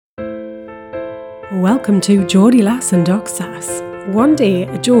Welcome to Geordie Lass and Doc Sass. One day,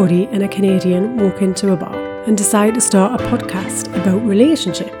 a Geordie and a Canadian walk into a bar and decide to start a podcast about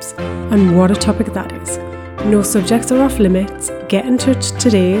relationships, and what a topic that is. No subjects are off limits. Get in touch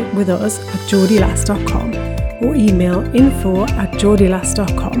today with us at geordielass.com or email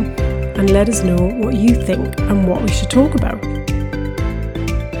info@geordielass.com and let us know what you think and what we should talk about.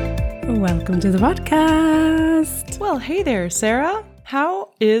 Welcome to the podcast. Well, hey there, Sarah. How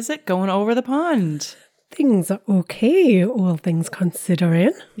is it going over the pond? Things are okay, all things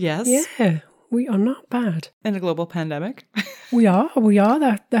considering. Yes. Yeah, we are not bad. In a global pandemic. We are.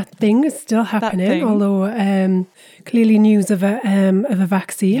 That thing is still happening, thing. although clearly news of a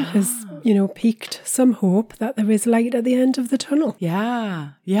vaccine has, piqued some hope that there is light at the end of the tunnel. Yeah,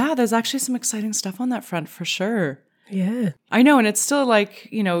 there's actually some exciting stuff on that front for sure. Yeah. I know, and it's still like,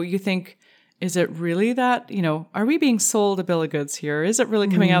 you think, is it really that, are we being sold a bill of goods here? Is it really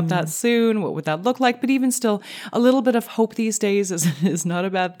coming out that soon? What would that look like? But even still, a little bit of hope these days is not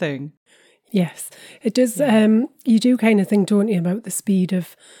a bad thing. Yes, it does. You do kind of think, don't you, about the speed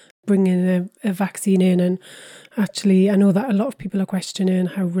of bringing a vaccine in. And actually, I know that a lot of people are questioning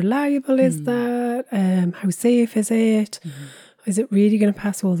how reliable is that? How safe is it? Is it really going to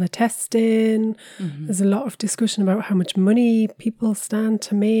pass all the testing? There's a lot of discussion about how much money people stand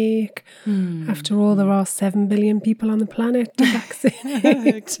to make. After all, there are 7 billion people on the planet to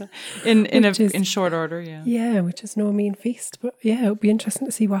vaccinate. in short order, yeah. Yeah, which is no mean feast. But yeah, it'll be interesting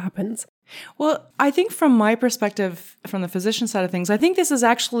to see what happens. Well, I think from my perspective, from the physician side of things, I think this is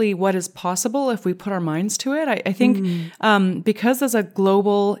actually what is possible if we put our minds to it. I think because there's a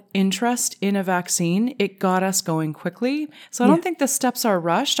global interest in a vaccine, it got us going quickly. So I don't think the steps are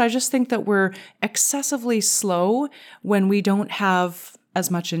rushed. I just think that we're excessively slow when we don't have as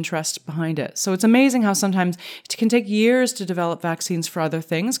much interest behind it. So it's amazing how sometimes it can take years to develop vaccines for other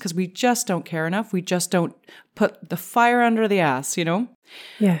things because we just don't care enough. We just don't put the fire under the ass,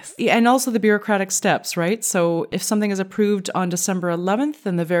 Yes. And also the bureaucratic steps, right? So if something is approved on December 11th,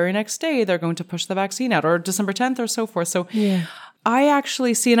 then the very next day they're going to push the vaccine out, or December 10th or so forth. So I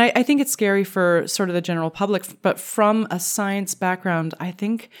actually see, and I think it's scary for sort of the general public, but from a science background, I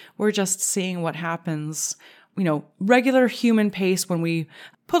think we're just seeing what happens, regular human pace when we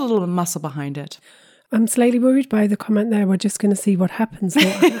put a little muscle behind it. I'm slightly worried by the comment there. We're just going to see what happens.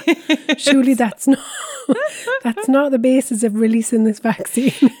 Surely that's not the basis of releasing this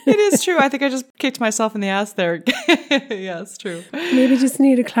vaccine. It is true. I think I just kicked myself in the ass there. Yeah, it's true. Maybe just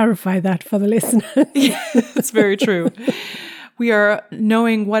need to clarify that for the listeners. Yeah, it's very true. We are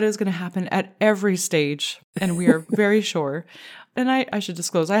knowing what is going to happen at every stage, and we are very sure. And I should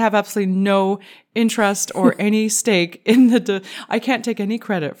disclose, I have absolutely no interest or any stake in I can't take any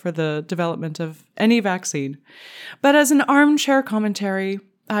credit for the development of any vaccine. But as an armchair commentary,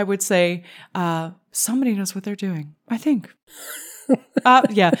 I would say somebody knows what they're doing, I think.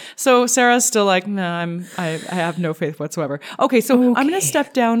 Yeah. So Sarah's still like, no, I have no faith whatsoever. Okay, so I'm going to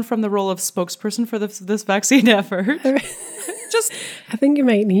step down from the role of spokesperson for this vaccine effort. I think you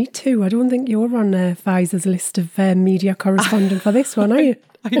might need to. I don't think you're on Pfizer's list of media correspondent for this one, are you?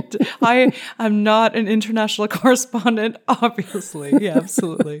 I am not an international correspondent, obviously. Yeah,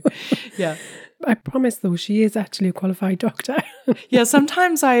 absolutely. Yeah. I promise, though, she is actually a qualified doctor. Yeah,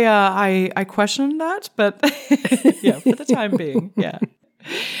 sometimes I question that, but yeah, for the time being, yeah.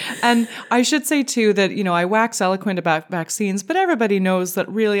 And I should say, too, that, I wax eloquent about vaccines, but everybody knows that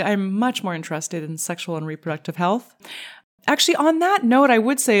really I'm much more interested in sexual and reproductive health. Actually, on that note, I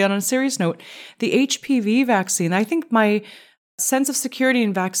would say, on a serious note, the HPV vaccine, I think my sense of security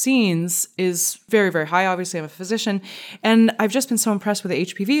in vaccines is very, very high. Obviously, I'm a physician, and I've just been so impressed with the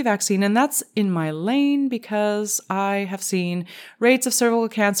HPV vaccine, and that's in my lane because I have seen rates of cervical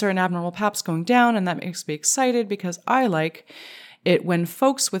cancer and abnormal paps going down, and that makes me excited because I like it when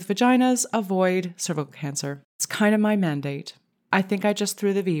folks with vaginas avoid cervical cancer. It's kind of my mandate. I think I just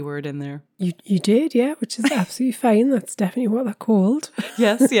threw the V word in there. You did, yeah, which is absolutely fine. That's definitely what they're called.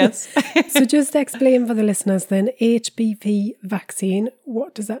 Yes. So just explain for the listeners then, HPV vaccine,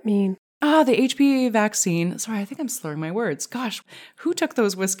 what does that mean? The HPV vaccine. Sorry, I think I'm slurring my words. Gosh, who took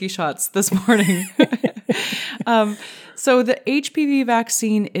those whiskey shots this morning? So the HPV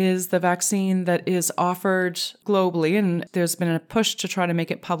vaccine is the vaccine that is offered globally, and there's been a push to try to make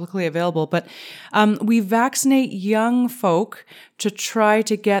it publicly available. But we vaccinate young folk to try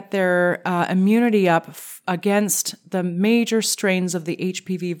to get their immunity up against the major strains of the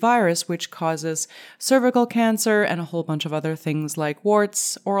HPV virus, which causes cervical cancer and a whole bunch of other things like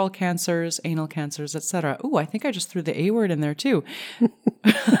warts, oral cancers, anal cancers, etc. Ooh, I think I just threw the A word in there too.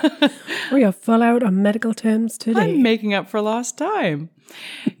 We are full out on medical terms today. I'm making up for lost time.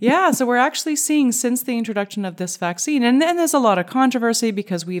 Yeah, so we're actually seeing since the introduction of this vaccine, and there's a lot of controversy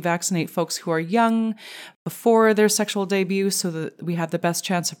because we vaccinate folks who are young before their sexual debut so that we have the best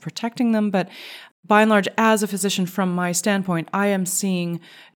chance of protecting them. But by and large, as a physician, from my standpoint, I am seeing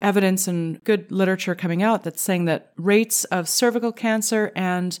evidence and good literature coming out that's saying that rates of cervical cancer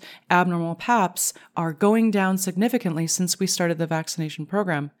and abnormal PAPs are going down significantly since we started the vaccination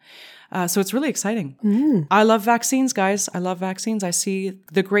program. So it's really exciting. I love vaccines, guys. I love vaccines. I see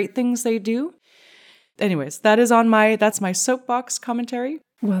the great things they do. Anyways, that's my soapbox commentary.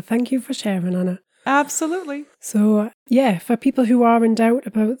 Well, thank you for sharing, Anna. Absolutely. So, for people who are in doubt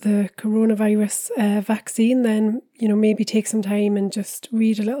about the coronavirus vaccine, then, maybe take some time and just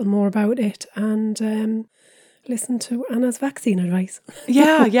read a little more about it and listen to Anna's vaccine advice.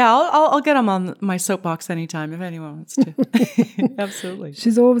 Yeah. I'll get them on my soapbox anytime if anyone wants to. Absolutely.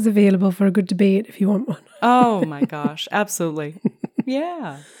 She's always available for a good debate if you want one. Oh my gosh. Absolutely.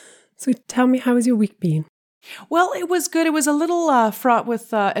 Yeah. So tell me, how has your week been? Well, it was good. It was a little fraught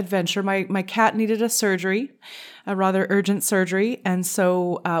with adventure. My cat needed a surgery, a rather urgent surgery. And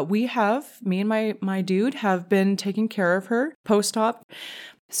so me and my dude have been taking care of her post-op.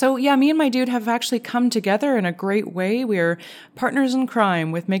 So me and my dude have actually come together in a great way. We're partners in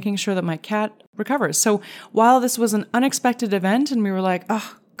crime with making sure that my cat recovers. So while this was an unexpected event and we were like,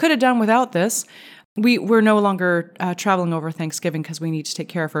 could have done without this, we're no longer traveling over Thanksgiving because we need to take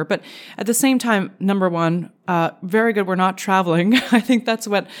care of her. But at the same time, number one, very good we're not traveling. I think that's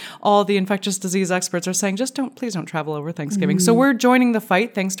what all the infectious disease experts are saying. Please don't travel over Thanksgiving. So we're joining the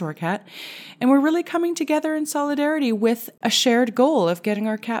fight thanks to our cat. And we're really coming together in solidarity with a shared goal of getting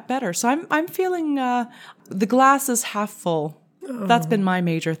our cat better. So I'm feeling the glass is half full. Oh. That's been my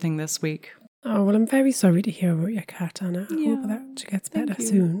major thing this week. Oh, well, I'm very sorry to hear about your cat, Anna. I hope that she gets better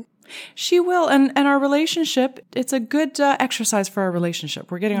soon. She will. And our relationship, it's a good exercise for our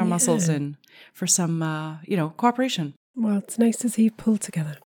relationship. We're getting our muscles in for some, cooperation. Well, it's nice to see you pull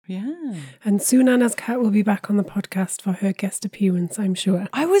together. Yeah. And soon Anna's cat will be back on the podcast for her guest appearance, I'm sure.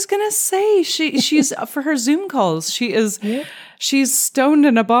 I was going to say, she's for her Zoom calls. She's stoned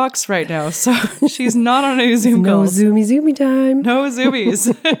in a box right now. So she's not on any Zoom calls. No zoomy time. No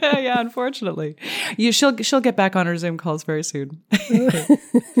zoomies. Yeah, unfortunately. She'll get back on her Zoom calls very soon.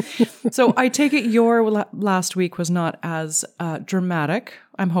 So I take it your last week was not as dramatic,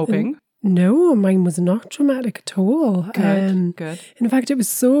 I'm hoping. No, mine was not dramatic at all. Good. In fact, it was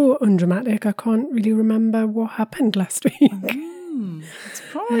so undramatic, I can't really remember what happened last week. It's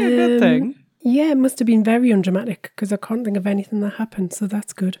probably a good thing. Yeah, it must have been very undramatic because I can't think of anything that happened, so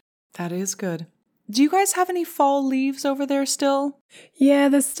that's good. That is good. Do you guys have any fall leaves over there still? Yeah,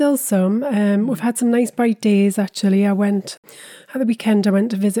 there's still some. We've had some nice bright days, actually. At the weekend, I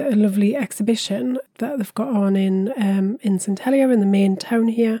went to visit a lovely exhibition that they've got on in St Helier, in the main town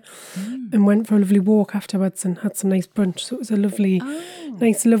here, and went for a lovely walk afterwards and had some nice brunch. So it was a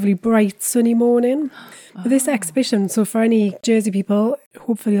nice, lovely, bright, sunny morning. But this exhibition, so for any Jersey people,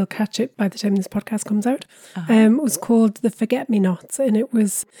 hopefully you'll catch it by the time this podcast comes out, it was called The Forget-Me-Nots, and it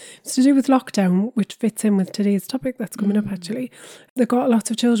was to do with lockdown, which fits in with today's topic that's coming up, actually. They got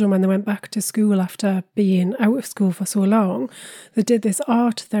lots of children when they went back to school after being out of school for so long. They did this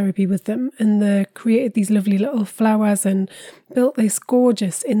art therapy with them, and they created these lovely little flowers and built this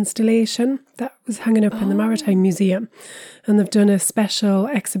gorgeous installation that was hanging up in the Maritime Museum. And they've done a special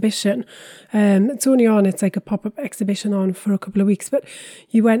exhibition. It's like a pop-up exhibition on for a couple of weeks, but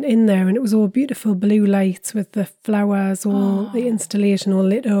you went in there and it was all beautiful blue lights with the flowers, the installation all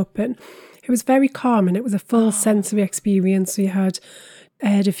lit up, and it was very calm, and it was a full sensory experience. So you had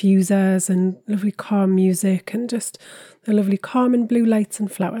air diffusers and lovely calm music and just the lovely calm and blue lights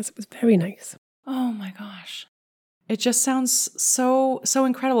and flowers. It was very nice. Oh my gosh. It just sounds so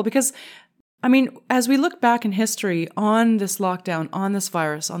incredible because, I mean, as we look back in history on this lockdown, on this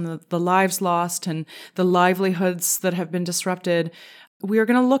virus, on the lives lost and the livelihoods that have been disrupted, we are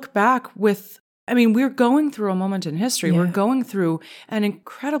going to look back we're going through a moment in history. Yeah. We're going through an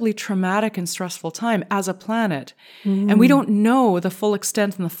incredibly traumatic and stressful time as a planet. And we don't know the full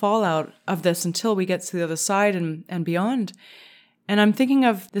extent and the fallout of this until we get to the other side and beyond. And I'm thinking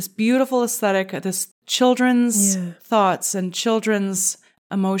of this beautiful aesthetic, this children's thoughts and children's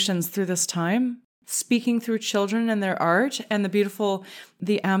emotions through this time, speaking through children and their art and the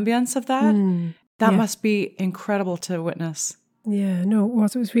ambience of that. That must be incredible to witness. Yeah, no, it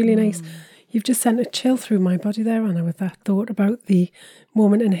was. It was really nice. You've just sent a chill through my body there, Anna, with that thought about the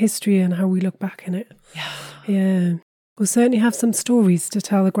moment in history and how we look back in it. Yeah. Yeah. we'll certainly have some stories to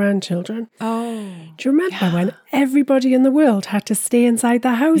tell the grandchildren. Oh. Do you remember when everybody in the world had to stay inside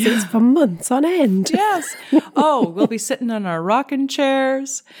their houses for months on end? Yes. Oh, we'll be sitting on our rocking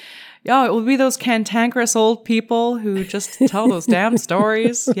chairs. Yeah, it will be those cantankerous old people who just tell those damn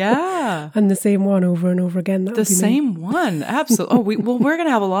stories. Yeah. And the same one over and over again. The same one. Absolutely. Oh, we're going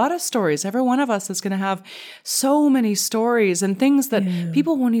to have a lot of stories. Every one of us is going to have so many stories and things that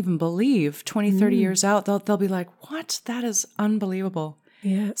people won't even believe 20, 30 years out. They'll be like, what? That is unbelievable.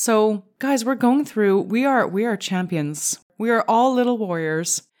 Yeah. So guys, we are champions. We are all little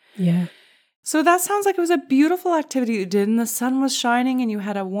warriors. Yeah. So that sounds like it was a beautiful activity you did, and the sun was shining and you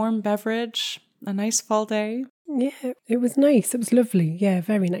had a warm beverage, a nice fall day. Yeah, it was nice. It was lovely. Yeah,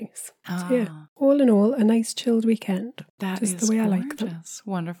 very nice. So, yeah, all in all, a nice chilled weekend. That just is the way gorgeous. I like them.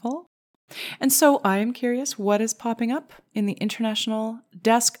 Wonderful. And so I am curious, what is popping up in the International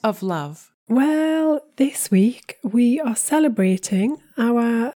Desk of Love? Well, this week we are celebrating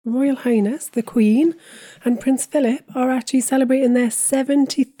our Royal Highness, the Queen, and Prince Philip are actually celebrating their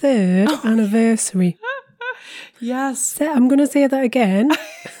 73rd anniversary. Yes. I'm going to say that again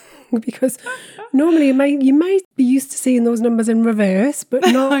because normally you might be used to seeing those numbers in reverse, but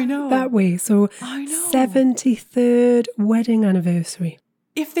not that way. So 73rd wedding anniversary.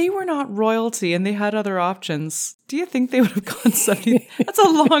 If they were not royalty and they had other options, do you think they would have gone 70? That's a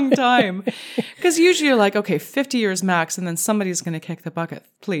long time. Because usually you're like, okay, 50 years max, and then somebody's going to kick the bucket,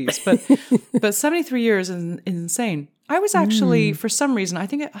 please. But 73 years is insane. I was actually, for some reason, I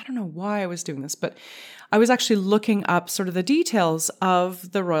don't know why I was doing this, but I was actually looking up sort of the details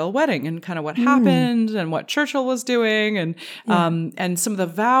of the royal wedding and kind of what happened and what Churchill was doing and some of the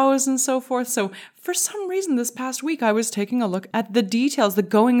vows and so forth. So for some reason this past week, I was taking a look at the details, the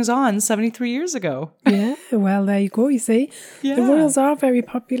goings on 73 years ago. Yeah, well, there you go, you see. Yeah. The royals are very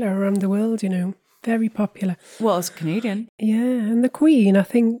popular around the world, very popular. Well, as Canadian. Yeah, and the Queen, I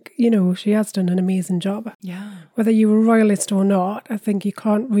think, she has done an amazing job. Yeah. Whether you're a royalist or not, I think you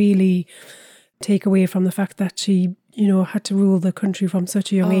can't really take away from the fact that she, had to rule the country from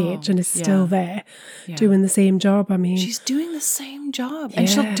such a young age and is still there doing the same job. I mean, she's doing the same job and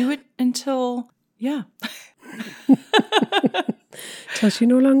she'll do it until, till she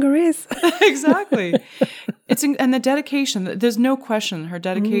no longer is. Exactly. And the dedication, there's no question, her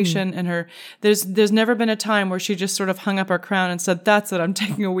dedication and there's never been a time where she just sort of hung up her crown and said, that's it, I'm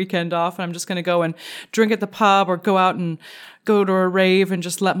taking a weekend off and I'm just going to go and drink at the pub or go out and go to a rave and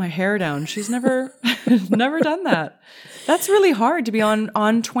just let my hair down. She's never done that. That's really hard to be on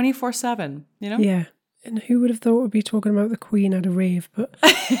 24/7, Yeah. And who would have thought we'd be talking about the Queen at a rave? But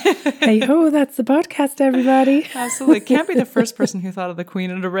hey ho, that's the podcast, everybody. Absolutely. Can't be the first person who thought of the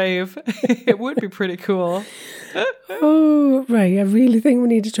Queen at a rave. It would be pretty cool. Oh, right. I really think we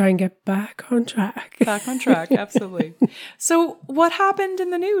need to try and get back on track. Back on track, absolutely. So what happened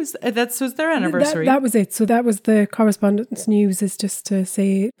in the news? That was their anniversary. That was it. So that was the correspondence news, is just to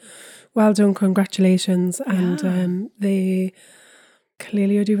say, well done, congratulations. And they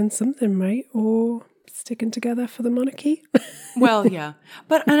clearly are doing something right, or sticking together for the monarchy. Well, yeah.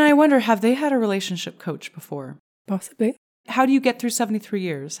 And I wonder, have they had a relationship coach before? Possibly. How do you get through 73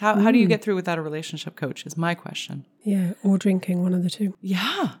 years? How do you get through without a relationship coach is my question. Yeah, or drinking, one of the two.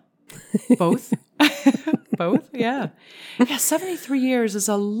 Yeah. Both. Both, yeah. Yeah, 73 years is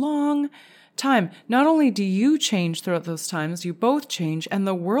a long time. Not only do you change throughout those times, you both change and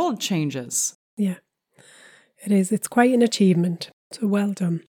the world changes. Yeah, it is. It's quite an achievement. So well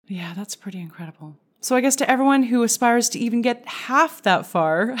done. Yeah, that's pretty incredible. So I guess to everyone who aspires to even get half that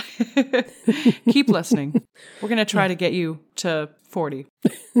far, keep listening. We're going to try to get you to 40.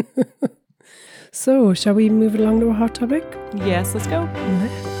 So, shall we move along to a hot topic? Yes, let's go.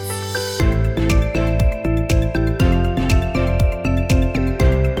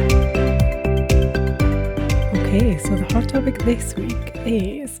 Okay, so the hot topic this week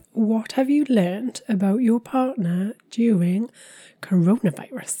is, what have you learned about your partner during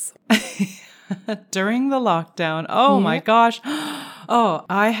coronavirus? During the lockdown. Oh my gosh. Oh,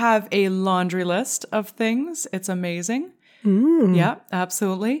 I have a laundry list of things. It's amazing. Yeah,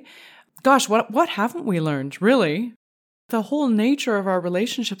 absolutely. Gosh, what haven't we learned, really? The whole nature of our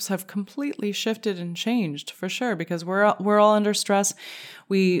relationships have completely shifted and changed, for sure, because we're all under stress.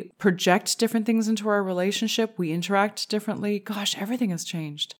 We project different things into our relationship. We interact differently. Gosh, everything has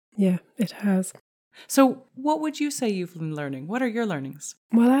changed. Yeah, it has. So what would you say you've been learning? What are your learnings?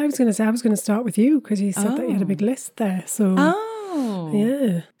 Well, I was going to start with you because you said that you had a big list there. So,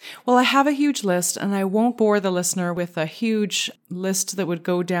 yeah. Well, I have a huge list, and I won't bore the listener with a huge list that would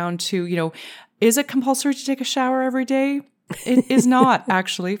go down to, is it compulsory to take a shower every day? It is not,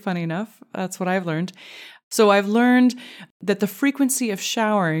 actually, funny enough. That's what I've learned. So I've learned that the frequency of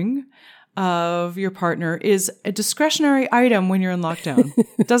showering of your partner is a discretionary item when you're in lockdown.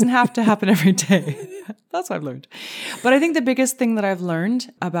 It doesn't have to happen every day. That's what I've learned. But I think the biggest thing that I've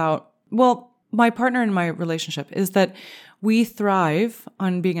learned about, well, my partner and my relationship is that we thrive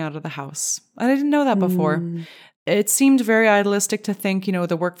on being out of the house. And I didn't know that before. It seemed very idealistic to think,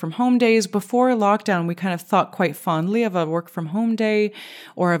 the work from home days. Before lockdown, we kind of thought quite fondly of a work from home day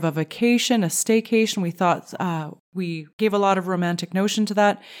or of a vacation, a staycation. We thought, we gave a lot of romantic notion to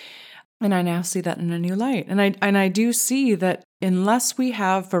that. And I now see that in a new light. And I do see that unless we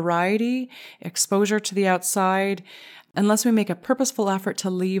have variety, exposure to the outside, unless we make a purposeful effort to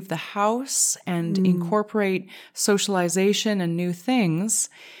leave the house and incorporate socialization and new things,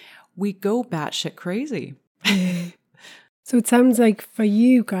 we go batshit crazy. So it sounds like for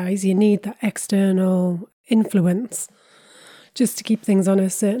you guys, you need that external influence just to keep things on a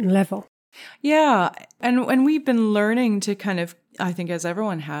certain level. Yeah. And we've been learning to kind of, I think as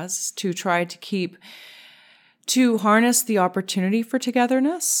everyone has, to try to harness the opportunity for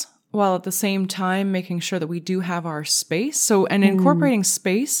togetherness while at the same time making sure that we do have our space. So, and incorporating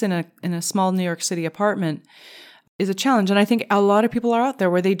space in a small New York City apartment is a challenge. And I think a lot of people are out there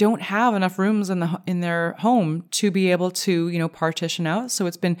where they don't have enough rooms in their home to be able to, partition out. So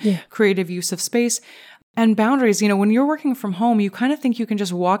it's been creative use of space. And boundaries, when you're working from home, you kind of think you can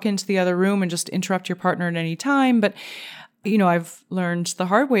just walk into the other room and just interrupt your partner at any time. But, I've learned the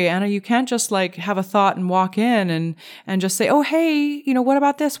hard way, Anna, you can't just have a thought and walk in and just say, oh, hey, what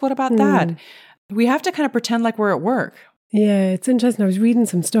about this? What about that? We have to kind of pretend like we're at work. Yeah, it's interesting. I was reading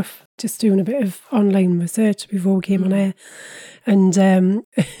some stuff, just doing a bit of online research before we came on air. And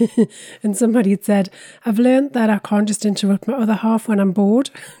and somebody had said, I've learned that I can't just interrupt my other half when I'm bored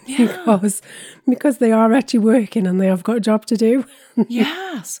because they are actually working and they have got a job to do.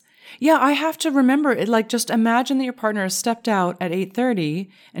 Yes. Yeah, I have to remember it. Just imagine that your partner has stepped out at 8:30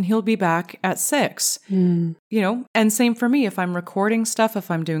 and he'll be back at 6. And same for me. If I'm recording stuff, if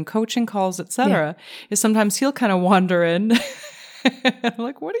I'm doing coaching calls, etc., is sometimes he'll kind of wander in. I'm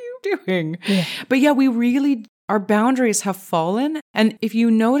like, what are you doing? Yeah. But our boundaries have fallen. And if you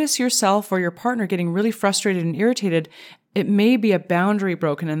notice yourself or your partner getting really frustrated and irritated, it may be a boundary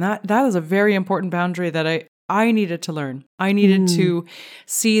broken. And that is a very important boundary that I needed to learn. I needed to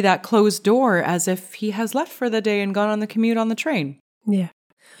see that closed door as if he has left for the day and gone on the commute on the train. Yeah.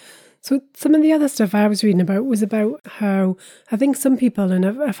 So some of the other stuff I was reading about was about how I think some people, and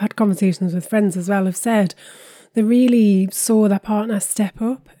I've had conversations with friends as well, have said they really saw their partner step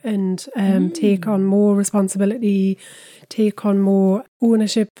up and take on more responsibility, take on more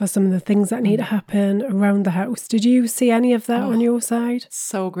ownership for some of the things that need to happen around the house. Did you see any of that on your side?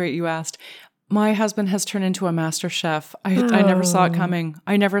 So great you asked. My husband has turned into a master chef. I never saw it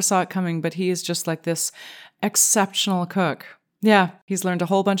coming. But he is just like this exceptional cook. Yeah, he's learned a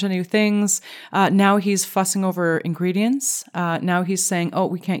whole bunch of new things. Now he's fussing over ingredients. Now he's saying, oh,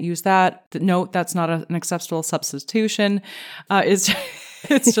 we can't use that. No, that's not an acceptable substitution.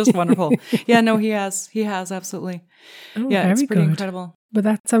 It's just wonderful. Yeah, no, he has. Absolutely. Oh, yeah, it's pretty good. Incredible. But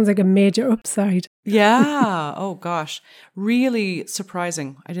that sounds like a major upside. Yeah. Oh, gosh. Really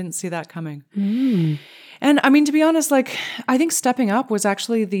surprising. I didn't see that coming. And I mean, to be honest, I think stepping up was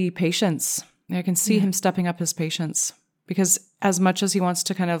actually the patience. I can see him stepping up his patience because as much as he wants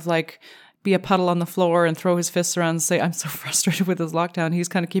to kind of be a puddle on the floor and throw his fists around and say, I'm so frustrated with this lockdown, he's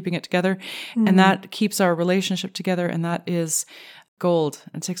kind of keeping it together. And that keeps our relationship together. And that is gold.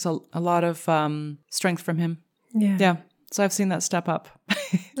 It takes a lot of strength from him. Yeah. Yeah. So I've seen that step up.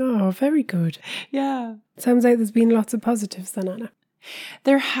 Oh, very good. Yeah. Sounds like there's been lots of positives then, Anna.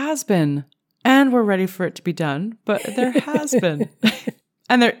 There has been. And we're ready for it to be done. But there has been.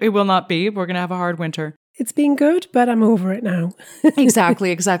 And it will not be. We're going to have a hard winter. It's been good, but I'm over it now.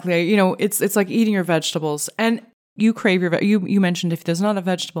 Exactly. It's like eating your vegetables. And you crave your you mentioned if there's not a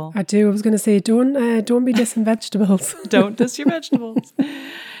vegetable. I do. I was going to say, don't be dissing vegetables. Don't diss your vegetables.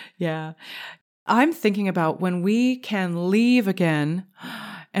 Yeah. I'm thinking about when we can leave again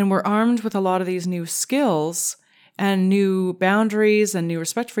and we're armed with a lot of these new skills and new boundaries and new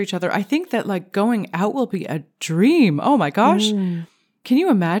respect for each other. I think that going out will be a dream. Oh my gosh. Can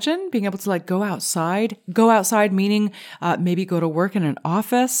you imagine being able to go outside? Go outside meaning maybe go to work in an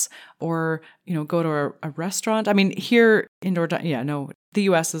office or, go to a restaurant. I mean, here indoor, the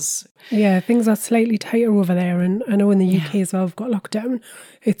US is... Yeah, things are slightly tighter over there. And I know in the UK as well, we've got lockdown.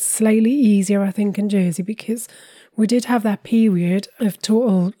 It's slightly easier, I think, in Jersey because we did have that period of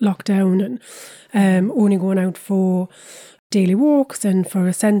total lockdown and only going out for daily walks and for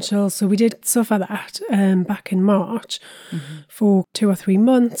essentials. So we did suffer that back in March for 2 or 3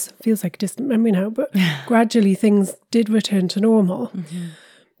 months. Feels like a distant memory now, but gradually things did return to normal.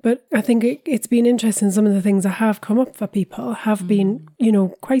 But I think it's been interesting. Some of the things that have come up for people have been,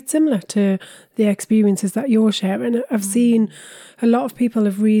 quite similar to the experiences that you're sharing. I've seen a lot of people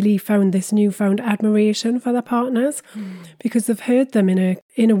have really found this newfound admiration for their partners because they've heard them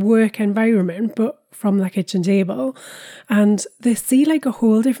in a work environment, but from their kitchen table, and they see like a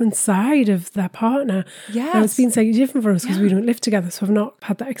whole different side of their partner. Yes. Now, it's been slightly different for us because we don't live together, so I've not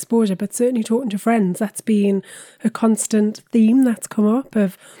had that exposure, but certainly talking to friends, that's been a constant theme that's come up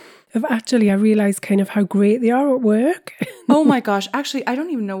of actually I realise kind of how great they are at work. Oh my gosh. Actually, I don't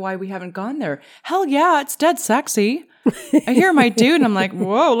even know why we haven't gone there. Hell yeah, it's dead sexy. I hear my dude and I'm like,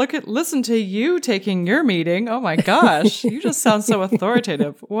 whoa, listen to you taking your meeting. Oh my gosh. You just sound so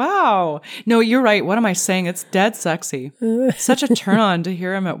authoritative. Wow. No, you're right. What am I saying? It's dead sexy. Such a turn on to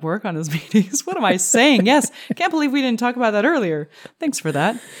hear him at work on his meetings. What am I saying? Yes. I can't believe we didn't talk about that earlier. Thanks for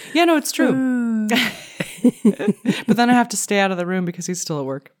that. Yeah, no, it's true. But then I have to stay out of the room because he's still at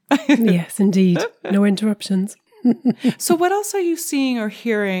work. Yes, indeed. No interruptions. So what else are you seeing or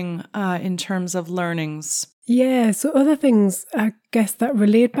hearing in terms of learnings? Yeah, so other things, I guess, that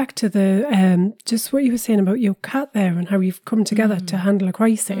relate back to the just what you were saying about your cat there and how you've come together to handle a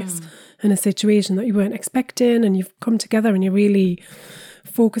crisis in a situation that you weren't expecting, and you've come together and you're really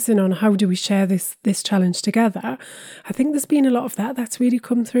focusing on how do we share this challenge together. I think there's been a lot of that's really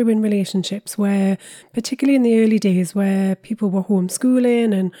come through in relationships where, particularly in the early days where people were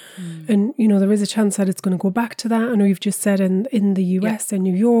homeschooling and there is a chance that it's going to go back to that. I know you've just said in the US and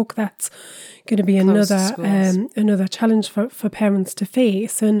New York that's going to be another challenge for parents to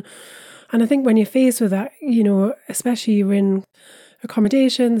face, and I think when you're faced with that, especially you're in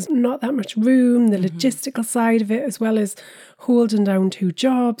accommodations, not that much room, the logistical side of it, as well as holding down 2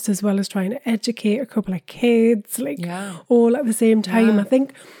 jobs, as well as trying to educate a couple of kids, all at the same time. I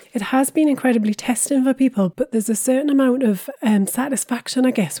think it has been incredibly testing for people, but there's a certain amount of satisfaction,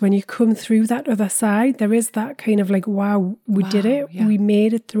 I guess, when you come through that other side. There is that kind of like, wow, we did it. Yeah. We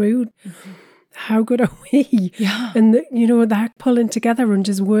made it through. How good are we? Yeah. And, that pulling together and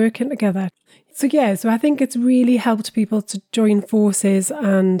just working together. So I think it's really helped people to join forces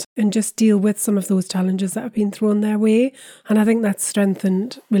and just deal with some of those challenges that have been thrown their way. And I think that's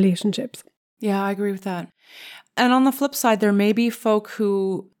strengthened relationships. Yeah, I agree with that. And on the flip side, there may be folk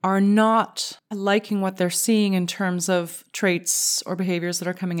who are not liking what they're seeing in terms of traits or behaviors that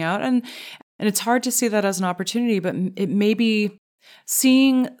are coming out. And it's hard to see that as an opportunity, but it may be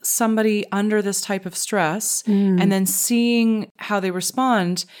seeing somebody under this type of stress and then seeing how they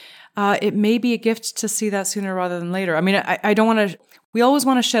respond. It may be a gift to see that sooner rather than later. I mean, I don't want to, we always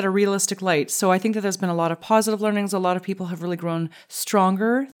want to shed a realistic light. So I think that there's been a lot of positive learnings. A lot of people have really grown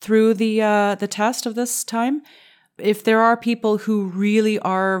stronger through the test of this time. If there are people who really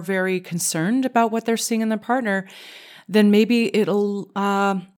are very concerned about what they're seeing in their partner, then maybe it's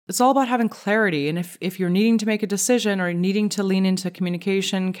all about having clarity. And if you're needing to make a decision or needing to lean into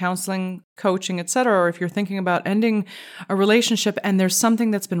communication, counseling, coaching, etc., or if you're thinking about ending a relationship and there's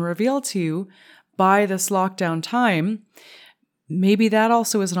something that's been revealed to you by this lockdown time, maybe that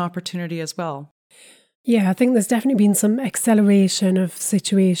also is an opportunity as well. Yeah, I think there's definitely been some acceleration of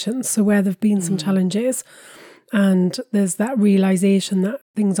situations. So where there've been some challenges and there's that realization that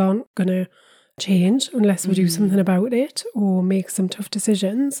things aren't going to change unless we do something about it or make some tough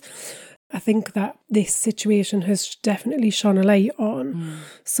decisions. I think that this situation has definitely shone a light on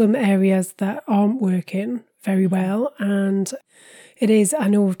some areas that aren't working very well. And it is, I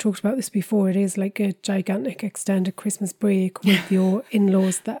know we've talked about this before, it is like a gigantic extended Christmas break with your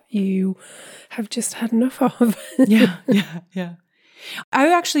in-laws that you have just had enough of. Yeah.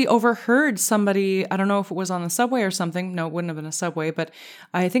 I actually overheard somebody, I don't know if it was on the subway or something. No, it wouldn't have been a subway, but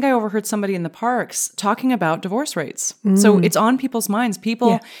I think I overheard somebody in the parks talking about divorce rates. So it's on people's minds.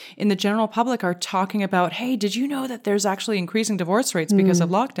 People in the general public are talking about, hey, did you know that there's actually increasing divorce rates because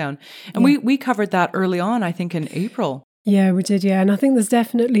of lockdown? And we covered that early on, I think in April. Yeah, we did. Yeah. And I think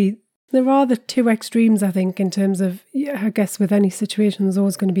there are the 2 extremes, I think, in terms of, I guess with any situation, there's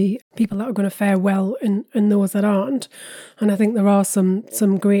always going to be people that are going to fare well and those that aren't. And I think there are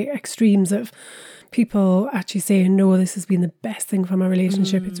some great extremes of people actually saying, no, this has been the best thing for my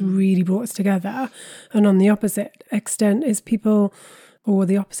relationship. It's really brought us together. And on the opposite extent is people, or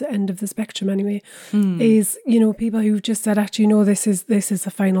the opposite end of the spectrum anyway, is, people who've just said, actually, no, this is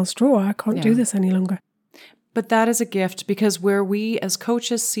the final straw. I can't do this any longer. But that is a gift, because where we as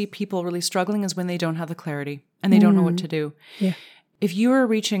coaches see people really struggling is when they don't have the clarity and they don't know what to do. Yeah. If you are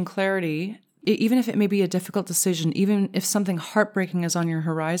reaching clarity, even if it may be a difficult decision, even if something heartbreaking is on your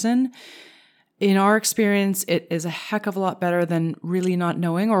horizon, in our experience, it is a heck of a lot better than really not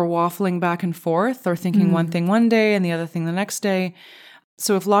knowing or waffling back and forth or thinking one thing one day and the other thing the next day.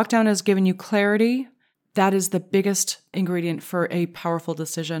 So if lockdown has given you clarity, that is the biggest ingredient for a powerful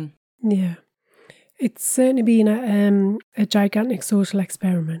decision. Yeah. It's certainly been a gigantic social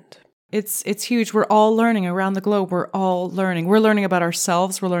experiment. It's huge. We're all learning around the globe. We're all learning. We're learning about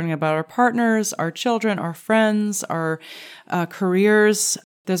ourselves. We're learning about our partners, our children, our friends, our careers.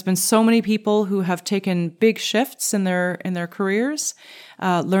 There's been so many people who have taken big shifts in their careers,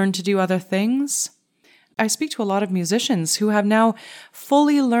 learned to do other things. I speak to a lot of musicians who have now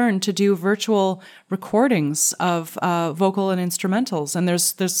fully learned to do virtual recordings of vocal and instrumentals. And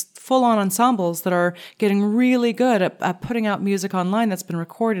there's full-on ensembles that are getting really good at putting out music online that's been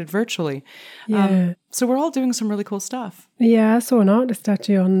recorded virtually. Yeah. So we're all doing some really cool stuff. Yeah, I saw an artist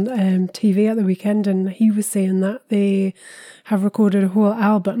actually on TV at the weekend, and he was saying that they have recorded a whole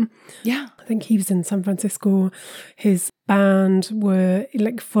album. Yeah. I think he was in San Francisco. His band were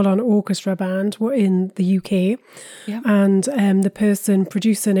like full-on orchestra band were in the UK. Yeah. And the person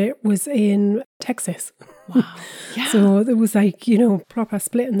producing it was in Texas. Wow. Yeah. So there was like, proper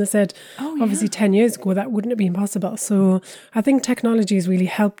split. And they said, obviously 10 years ago, that wouldn't have been possible. So I think technology has really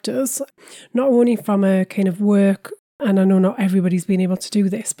helped us, not only from a kind of work, and I know not everybody's been able to do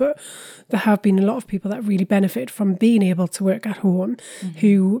this, but there have been a lot of people that really benefit from being able to work at home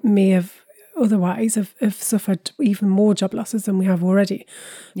who may have otherwise have suffered even more job losses than we have already.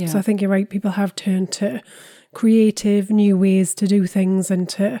 Yeah. So I think you're right. People have turned to creative new ways to do things and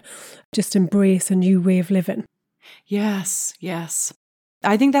to just embrace a new way of living. Yes, yes.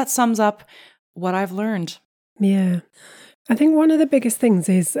 I think that sums up what I've learned. Yeah. I think one of the biggest things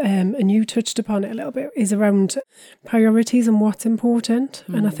is, and you touched upon it a little bit, is around priorities and what's important.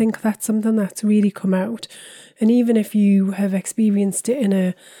 And I think that's something that's really come out. And even if you have experienced it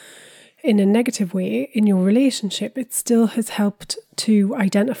in a negative way in your relationship, it still has helped to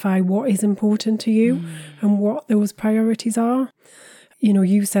identify what is important to you and what those priorities are.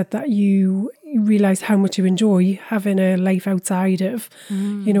 You said that you realise how much you enjoy having a life outside of,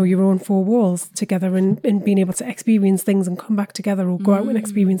 your own four walls together and being able to experience things and come back together or go out and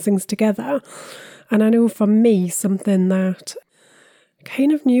experience things together. And I know for me, something that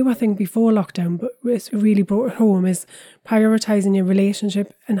kind of knew, I think, before lockdown, but it's really brought it home, is prioritising your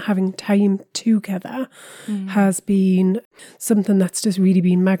relationship and having time together has been something that's just really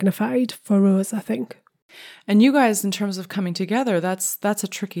been magnified for us, I think. And you guys, in terms of coming together, that's a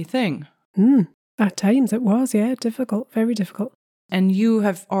tricky thing. At times it was, yeah, difficult, very difficult. And you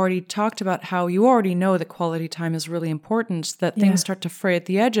have already talked about how you already know that quality time is really important, that things start to fray at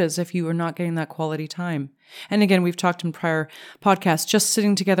the edges if you are not getting that quality time. And again, we've talked in prior podcasts, just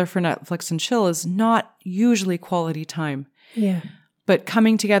sitting together for Netflix and chill is not usually quality time. Yeah. But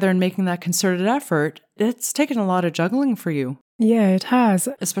coming together and making that concerted effort, it's taken a lot of juggling for you. Yeah, it has.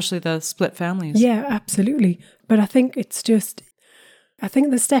 Especially the split families. Yeah, absolutely. But I think I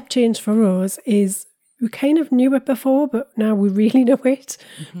think the step change for us is we kind of knew it before, but now we really know it.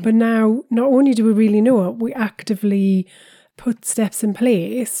 But now, not only do we really know it, we actively put steps in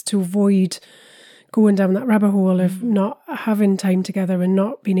place to avoid going down that rabbit hole of not having time together and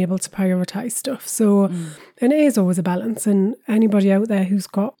not being able to prioritise stuff. So, and it is always a balance. And anybody out there who's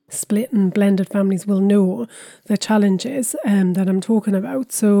got split and blended families will know the challenges that I'm talking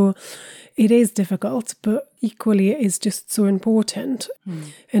about. So it is difficult, but equally it is just so important.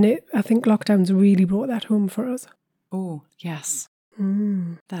 And I think lockdown's really brought that home for us. Oh, yes.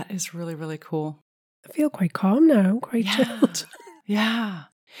 That is really, really cool. I feel quite calm now, quite chilled. Yeah.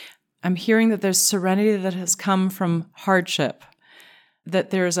 I'm hearing that there's serenity that has come from hardship,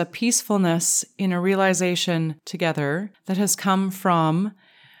 that there's a peacefulness in a realization together that has come from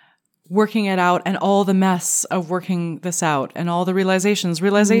working it out and all the mess of working this out and all the realizations.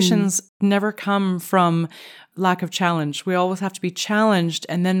 Realizations never come from lack of challenge. We always have to be challenged,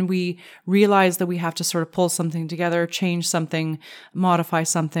 and then we realize that we have to sort of pull something together, change something, modify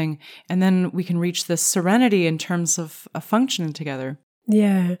something, and then we can reach this serenity in terms of functioning together.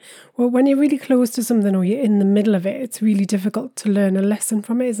 Yeah. Well, when you're really close to something or you're in the middle of it, it's really difficult to learn a lesson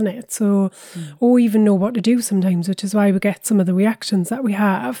from it, isn't it? So, or even know what to do sometimes, which is why we get some of the reactions that we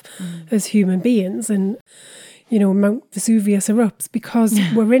have as human beings. And, Mount Vesuvius erupts because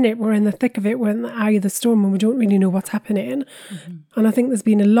we're in it, we're in the thick of it, we're in the eye of the storm and we don't really know what's happening. And I think there's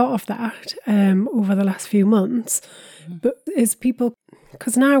been a lot of that over the last few months. But as people,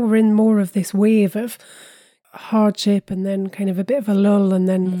 because now we're in more of this wave of hardship and then kind of a bit of a lull and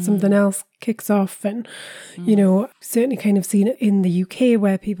then something else kicks off, and certainly kind of seen it in the UK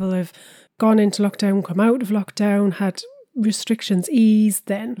where people have gone into lockdown, come out of lockdown, had restrictions eased,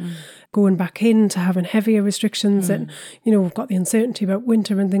 then going back into having heavier restrictions, and we've got the uncertainty about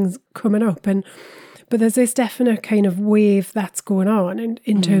winter and things coming up, but there's this definite kind of wave that's going on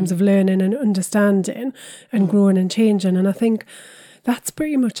in terms of learning and understanding and growing and changing, and I think that's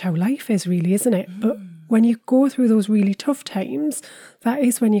pretty much how life is, really, isn't it? But when you go through those really tough times, that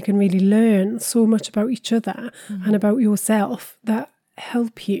is when you can really learn so much about each other and about yourself that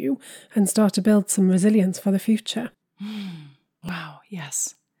help you and start to build some resilience for the future. Wow,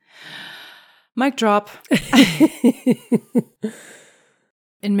 yes. Mic drop.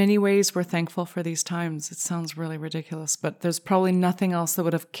 In many ways, we're thankful for these times. It sounds really ridiculous, but there's probably nothing else that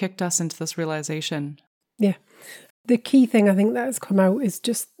would have kicked us into this realization. Yeah. The key thing I think that has come out is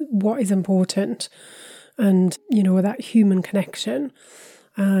just what is important, and, that human connection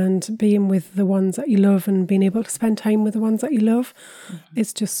and being with the ones that you love and being able to spend time with the ones that you love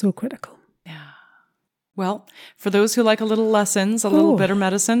is just so critical. Well, for those who like a little lessons, a little bitter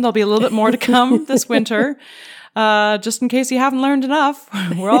medicine, there'll be a little bit more to come this winter. Just in case you haven't learned enough,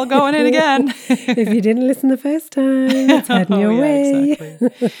 we're all going in again. If you didn't listen the first time, it's heading your way.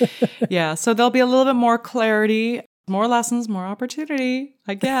 Exactly. So there'll be a little bit more clarity, more lessons, more opportunity,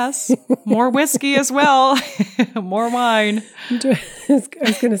 I guess. More whiskey as well. More wine. I was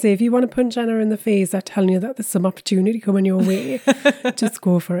going to say, if you want to punch Anna in the face, I'm telling you that there's some opportunity coming your way. Just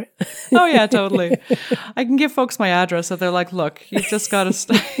go for it. Oh yeah, totally. I can give folks my address if they're like, look, you've just got to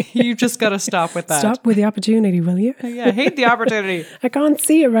stop with that. Stop with the opportunity, will you? Yeah, I hate the opportunity. I can't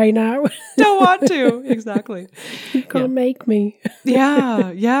see it right now. Don't want to. Exactly. You can't make me.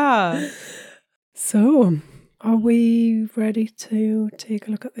 Yeah. So, are we ready to take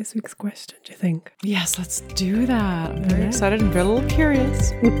a look at this week's question, do you think? Yes, let's do that. I'm very excited and very a little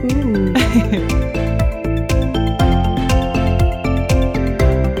curious.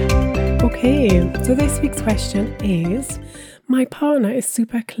 Okay, so this week's question is, my partner is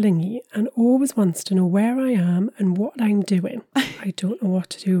super clingy and always wants to know where I am and what I'm doing. I don't know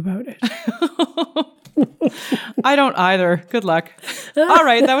what to do about it. I don't either. Good luck. All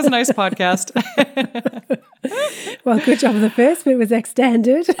right, that was a nice podcast. Well, good job. The first bit was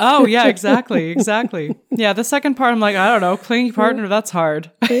extended. Oh, yeah, exactly. Yeah, the second part, I'm like, I don't know, clingy partner, that's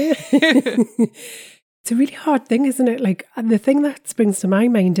hard. It's a really hard thing, isn't it? Like, the thing that springs to my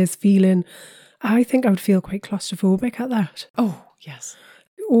mind is I think I would feel quite claustrophobic at that. Oh, yes.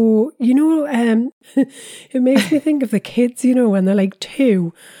 Or, it makes me think of the kids, when they're like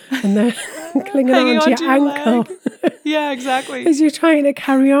 2 and they're clinging on to your ankle. Yeah, exactly. As you're trying to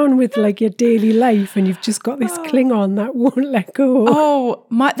carry on with like your daily life and you've just got this cling on that won't let go. Oh,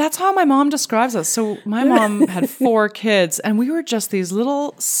 that's how my mom describes us. So my mom had 4 kids and we were just these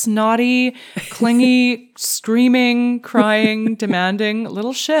little snotty, clingy, screaming, crying, demanding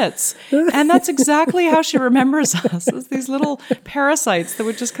little shits. And that's exactly how she remembers us, as these little parasites that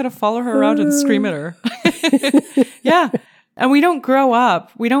would just kind of follow her around and scream at her. Yeah. And we don't grow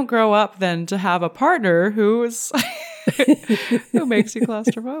up then to have a partner who makes you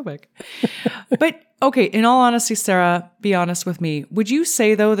claustrophobic. But okay, in all honesty, Sarah, be honest with me. Would you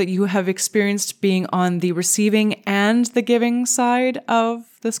say though that you have experienced being on the receiving and the giving side of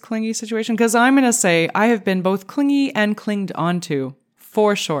this clingy situation? Because I'm going to say I have been both clingy and clinged onto,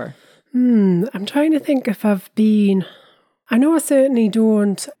 for sure. I'm trying to think if I've been... I know I certainly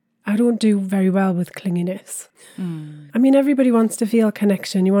don't do very well with clinginess. I mean, everybody wants to feel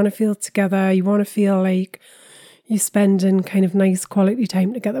connection. You want to feel together. You want to feel like you're spending kind of nice quality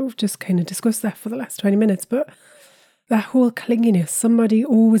time together. We've just kind of discussed that for the last 20 minutes. But that whole clinginess, somebody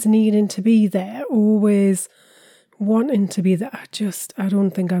always needing to be there, always wanting to be there. I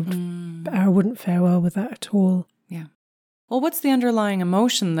don't think I wouldn't fare well with that at all. Yeah. Well, what's the underlying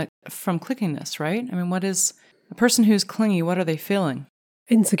emotion from clinginess, right? I mean, what is a person who's clingy? What are they feeling?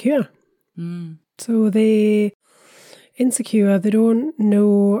 Insecure. So they insecure, they don't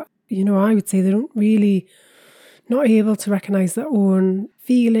know, I would say they don't really, not able to recognize their own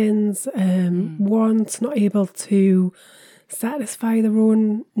feelings, wants, not able to satisfy their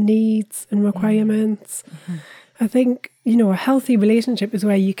own needs and requirements. I think, a healthy relationship is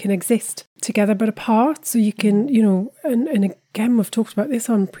where you can exist together but apart. So you can, and again, we've talked about this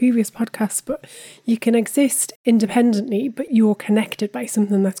on previous podcasts, but you can exist independently, but you're connected by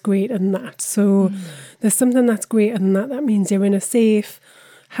something that's greater than that. So there's something that's greater than that. That means you're in a safe,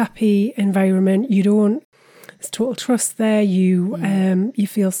 happy environment. There's total trust there. You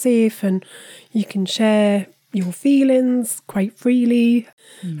feel safe and you can share your feelings quite freely.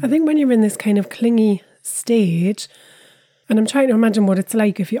 I think when you're in this kind of clingy stage, and I'm trying to imagine what it's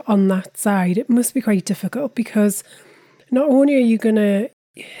like if you're on that side, it must be quite difficult because not only are you going to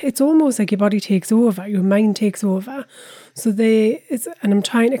it's almost like your body takes over, your mind takes over. So and I'm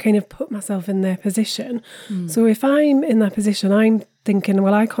trying to kind of put myself in their position. So if I'm in that position, I'm thinking,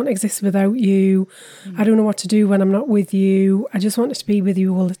 well, I can't exist without you. I don't know what to do when I'm not with you. I just want to be with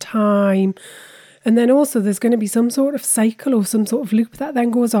you all the time. And then also there's going to be some sort of cycle or some sort of loop that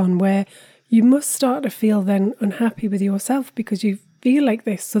then goes on where you must start to feel then unhappy with yourself because you feel like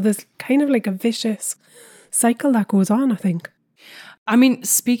this. So there's kind of like a vicious cycle that goes on, I think. I mean,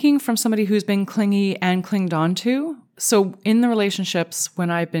 speaking from somebody who's been clingy and clinged on to, so in the relationships when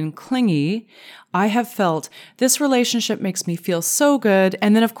I've been clingy, I have felt this relationship makes me feel so good.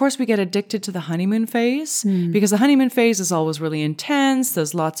 And then, of course, we get addicted to the honeymoon phase because the honeymoon phase is always really intense.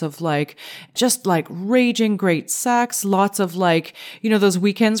 There's lots of just raging great sex, lots of those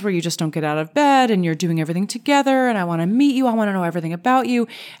weekends where you just don't get out of bed and you're doing everything together. And I want to meet you. I want to know everything about you.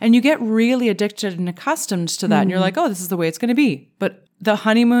 And you get really addicted and accustomed to that. And you're like, oh, this is the way it's going to be. But the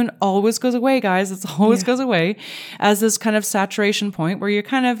honeymoon always goes away, guys. It always goes away as this kind of saturation point where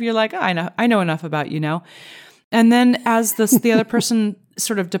you're like, oh, I know enough about you now. And then as the other person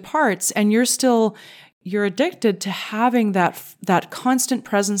sort of departs and you're addicted to having that constant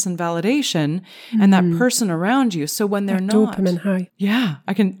presence and validation and that person around you. So when they're that not dopamine high. Yeah,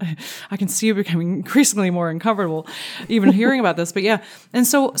 I can see you becoming increasingly more uncomfortable even hearing about this. But yeah. And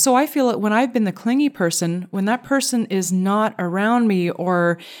so I feel that when I've been the clingy person, when that person is not around me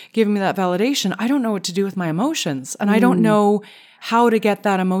or giving me that validation, I don't know what to do with my emotions. And I don't know how to get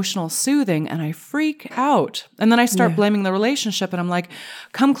that emotional soothing, and I freak out. And then I start blaming the relationship, and I'm like,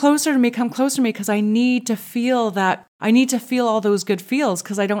 come closer to me, because I need to feel that. I need to feel all those good feels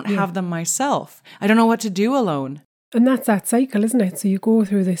because I don't have them myself. I don't know what to do alone. And that's that cycle, isn't it? So you go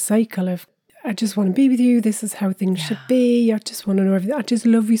through this cycle of, I just want to be with you. This is how things should be. I just want to know everything. I just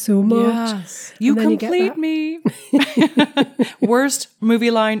love you so much. Yes. You complete me. Worst movie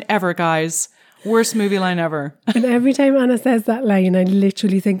line ever, guys. Worst movie line ever. And every time Anna says that line, I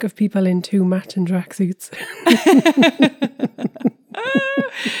literally think of people in 2 matching tracksuits.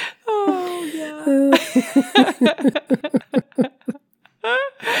 Oh, yeah.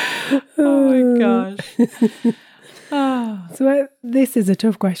 Oh, my gosh. Oh. So this is a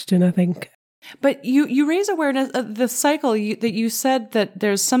tough question, I think. But you raise awareness of the cycle that you said that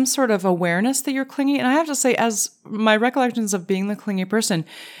there's some sort of awareness that you're clingy. And I have to say, as my recollections of being the clingy person,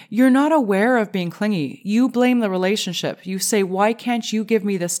 you're not aware of being clingy. You blame the relationship. You say, why can't you give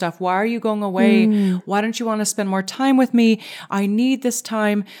me this stuff? Why are you going away? Why don't you want to spend more time with me? I need this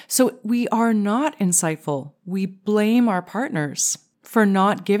time. So we are not insightful. We blame our partners for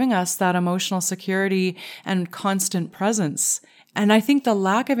not giving us that emotional security and constant presence. And I think the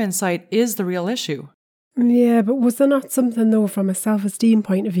lack of insight is the real issue. Yeah, but was there not something, though, from a self-esteem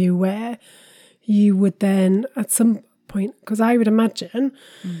point of view where you would then, at some point, because I would imagine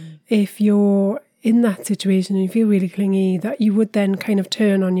if you're in that situation and you feel really clingy, that you would then kind of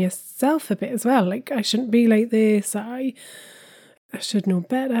turn on yourself a bit as well. Like, I shouldn't be like this. I should know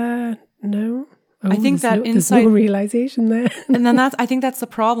better. No. I think that insight, there's no realization there. And then I think that's the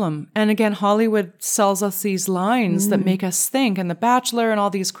problem. And again, Hollywood sells us these lines that make us think, and The Bachelor and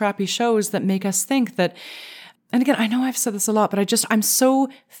all these crappy shows that make us think that, and again, I know I've said this a lot, but I'm so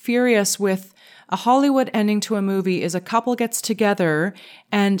furious with a Hollywood ending to a movie is a couple gets together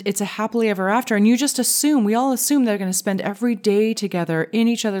and it's a happily ever after. And you just assume, we all assume they're going to spend every day together in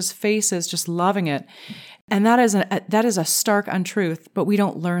each other's faces, just loving it. And that is a stark untruth, but we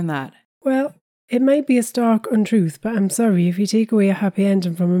don't learn that. Well, it might be a stark untruth, but I'm sorry, if you take away a happy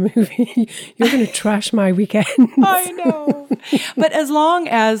ending from a movie, you're going to trash my weekend. I know. But as long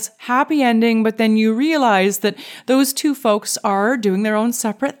as happy ending, but then you realize that those two folks are doing their own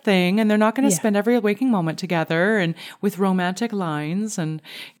separate thing and they're not going to spend every waking moment together and with romantic lines.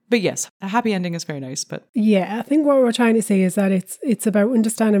 But yes, a happy ending is very nice. But yeah, I think what we're trying to say is that it's about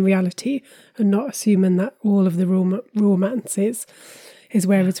understanding reality and not assuming that all of the romance is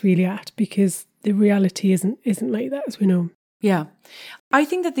where it's really at, because the reality isn't like that, as we know. Yeah. I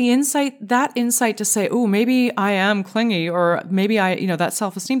think that that insight to say, oh, maybe I am clingy, or maybe that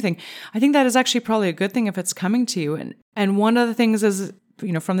self-esteem thing, I think that is actually probably a good thing if it's coming to you. And one of the things is,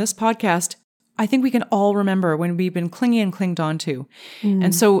 from this podcast, I think we can all remember when we've been clingy and clinged on to.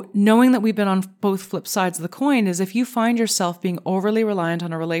 And so knowing that we've been on both flip sides of the coin is, if you find yourself being overly reliant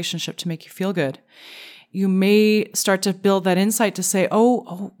on a relationship to make you feel good, you may start to build that insight to say,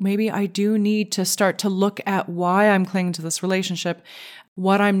 oh, maybe I do need to start to look at why I'm clinging to this relationship,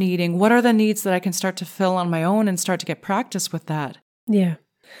 what I'm needing, what are the needs that I can start to fill on my own, and start to get practice with that. Yeah.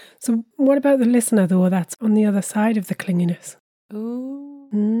 So what about the listener, though, that's on the other side of the clinginess?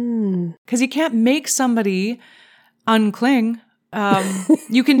 Ooh. Because you can't make somebody uncling.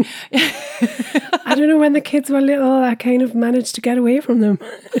 You can. I don't know, when the kids were little, I kind of managed to get away from them.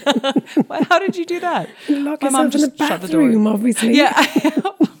 How did you do that? Lock yourself in the bathroom, obviously. Yeah,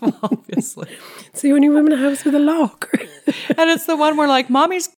 obviously. It's the only room in the house with a lock. And it's the one where like,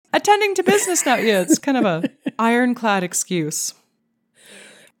 mommy's attending to business now. Yeah, it's kind of a ironclad excuse.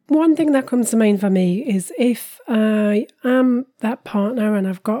 One thing that comes to mind for me is if I am that partner and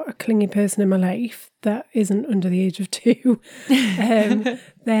I've got a clingy person in my life that isn't under the age of 2,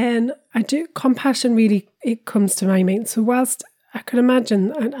 then I do, compassion really, it comes to my mind. So whilst I could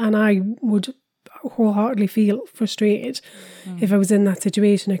imagine, and I would wholeheartedly feel frustrated if I was in that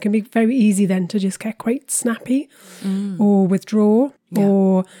situation, it can be very easy then to just get quite snappy or withdraw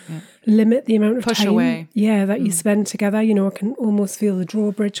or limit the amount of push time away. That you spend together. You know, I can almost feel the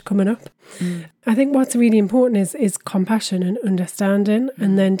drawbridge coming up. I think what's really important is compassion and understanding,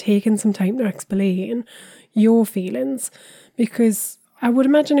 and then taking some time to explain your feelings, because I would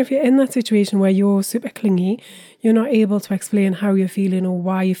imagine if you're in that situation where you're super clingy, you're not able to explain how you're feeling or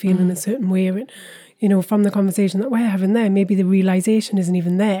why you're feeling a certain way. And, you know, from the conversation that we're having there, maybe the realization isn't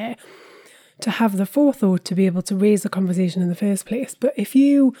even there to have the forethought to be able to raise the conversation in the first place. But if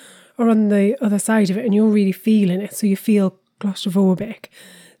you are on the other side of it and you're really feeling it, so you feel claustrophobic,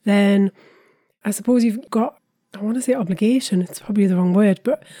 then I suppose you've got, I want to say obligation, it's probably the wrong word,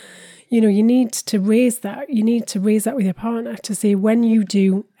 but you know, you need to raise that. You need to raise that with your partner to say, when you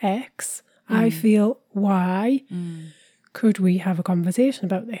do X, I feel Y. Could we have a conversation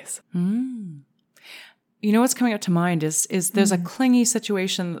about this? You know, what's coming up to mind is there's a clingy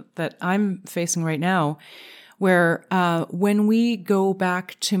situation that I'm facing right now where when we go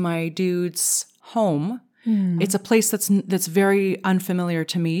back to my dude's home, it's a place that's very unfamiliar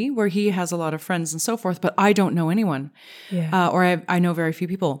to me, where he has a lot of friends and so forth, but I don't know anyone, or I know very few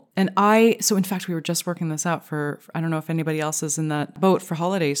people. And so in fact, we were just working this out for, I don't know if anybody else is in that boat for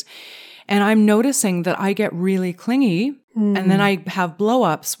holidays. And I'm noticing that I get really clingy, and then I have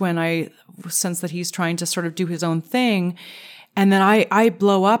blow-ups when I sense that he's trying to sort of do his own thing. And then I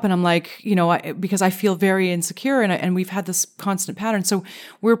blow up, and I'm like, you know, because I feel very insecure, and we've had this constant pattern. So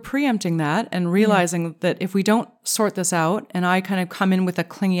we're preempting that and realizing that if we don't sort this out, and I kind of come in with a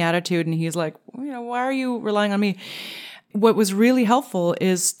clingy attitude, and he's like, you know, why are you relying on me? What was really helpful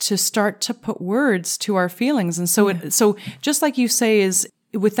is to start to put words to our feelings. And so so just like you say, is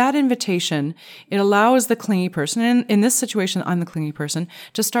with that invitation, it allows the clingy person, and in this situation, I'm the clingy person,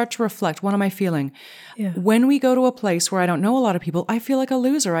 to start to reflect, what am I feeling? When we go to a place where I don't know a lot of people, I feel like a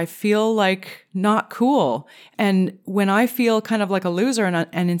loser. I feel like not cool. And when I feel kind of like a loser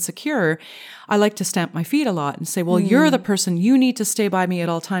and insecure, I like to stamp my feet a lot and say, well, you're the person, you need to stay by me at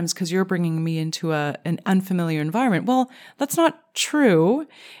all times because you're bringing me into an unfamiliar environment. Well, that's not true.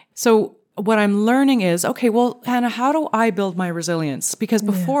 So what I'm learning is, okay, well, Hannah, how do I build my resilience? Because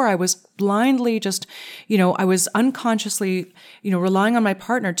before I was blindly just, you know, I was unconsciously, you know, relying on my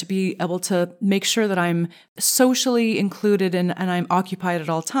partner to be able to make sure that I'm socially included and I'm occupied at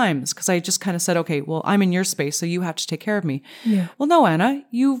all times. Because I just kind of said, okay, well, I'm in your space, so you have to take care of me. Well, no, Anna,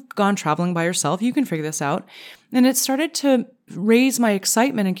 you've gone traveling by yourself. You can figure this out. And it started to raise my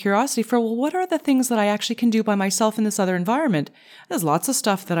excitement and curiosity for, well, what are the things that I actually can do by myself in this other environment? There's lots of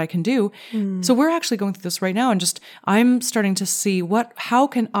stuff that I can do. So we're actually going through this right now, and I'm starting to see how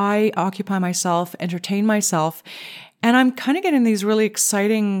can I occupy myself, entertain myself? And I'm kind of getting these really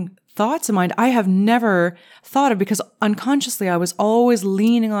exciting thoughts in mind I have never thought of, because unconsciously I was always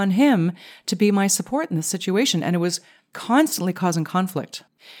leaning on him to be my support in this situation, and it was constantly causing conflict.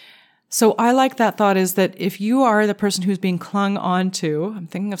 So I like that thought, is that if you are the person who's being clung on to, I'm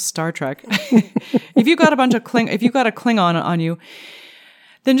thinking of Star Trek, if you've got a Klingon on you,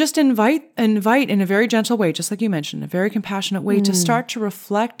 then just invite in a very gentle way, just like you mentioned, a very compassionate way to start to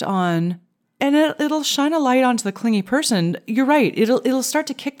reflect on, and it'll shine a light onto the clingy person. You're right. It'll start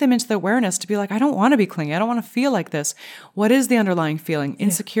to kick them into the awareness to be like, I don't want to be clingy. I don't want to feel like this. What is the underlying feeling?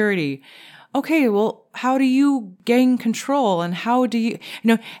 Insecurity. Okay, well, how do you gain control, and how do you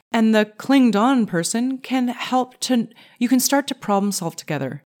and the clinged on person can help you can start to problem solve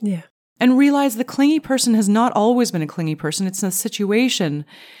together. Yeah. And realize the clingy person has not always been a clingy person. It's a situation.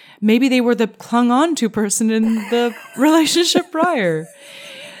 Maybe they were the clung on to person in the relationship prior.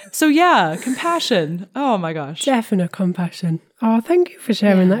 So yeah, compassion. Oh my gosh. Definite compassion. Oh, thank you for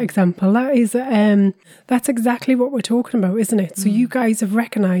sharing that example. That is, that's exactly what we're talking about, isn't it? So you guys have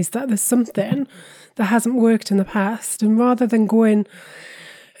recognized that there's something that hasn't worked in the past, and rather than going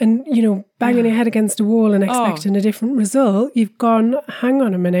and, banging your head against a wall and expecting a different result, you've gone, hang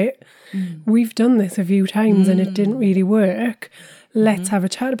on a minute, we've done this a few times and it didn't really work. Let's have a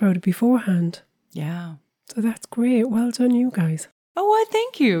chat about it beforehand. Yeah. So that's great. Well done, you guys. Oh, well,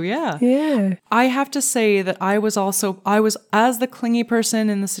 thank you. Yeah. Yeah. I have to say that I was as the clingy person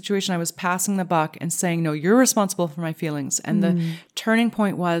in the situation, I was passing the buck and saying, no, you're responsible for my feelings. And the turning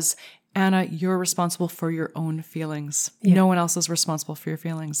point was, Anna, you're responsible for your own feelings. Yeah. No one else is responsible for your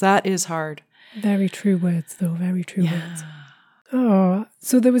feelings. That is hard. Very true words, though. Very true words. Oh,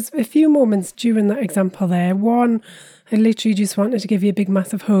 so there was a few moments during that example there. One, I literally just wanted to give you a big,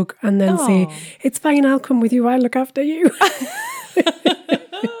 massive hug and then say, it's fine, I'll come with you, I'll look after you.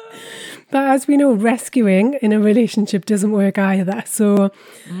 But as we know, rescuing in a relationship doesn't work either. So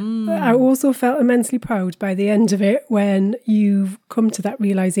I also felt immensely proud by the end of it when you've come to that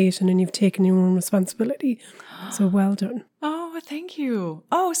realization and you've taken your own responsibility. So well done. Oh, thank you.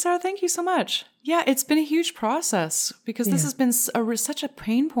 Oh, Sarah, thank you so much. Yeah, it's been a huge process because this has been such a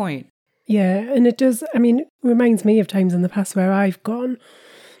pain point. Yeah, and it does, I mean, reminds me of times in the past where I've gone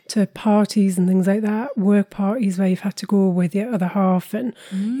to parties and things like that, work parties where you've had to go with your other half and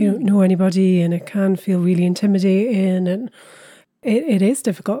you don't know anybody and it can feel really intimidating and it is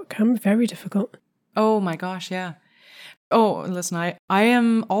difficult, it can be very difficult. Oh my gosh, yeah. Oh, listen, I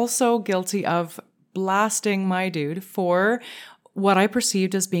am also guilty of blasting my dude for what I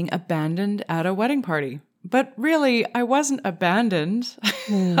perceived as being abandoned at a wedding party. But really, I wasn't abandoned.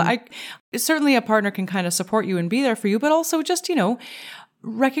 Certainly a partner can kind of support you and be there for you, but also just,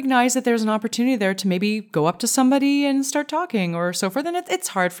 recognize that there's an opportunity there to maybe go up to somebody and start talking or so forth. And it's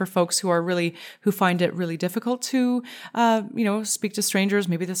hard for folks who find it really difficult to, speak to strangers.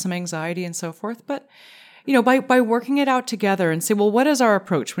 Maybe there's some anxiety and so forth. But, by working it out together and say, well, what is our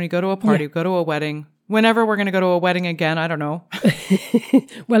approach when you go to a party, go to a wedding, whenever we're going to go to a wedding again? I don't know.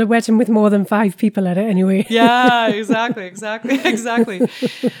 Well, a wedding with more than 5 people at it anyway. Yeah, exactly.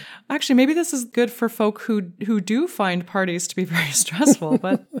 Actually, maybe this is good for folk who do find parties to be very stressful,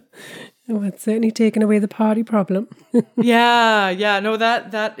 but well, it's certainly taken away the party problem. Yeah. No,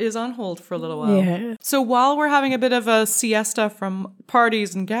 that is on hold for a little while. Yeah. So while we're having a bit of a siesta from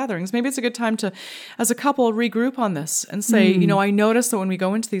parties and gatherings, maybe it's a good time to, as a couple, regroup on this and say, I notice that when we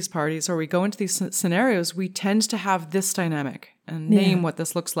go into these parties or we go into these scenarios, we tend to have this dynamic and name what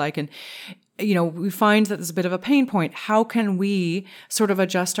this looks like. And we find that there's a bit of a pain point. How can we sort of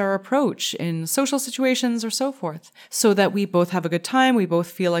adjust our approach in social situations or so forth so that we both have a good time, we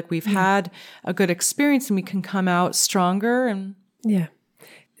both feel like we've had a good experience and we can come out stronger? And yeah.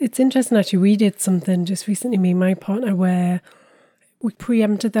 It's interesting, actually. We did something just recently, me and my partner, where we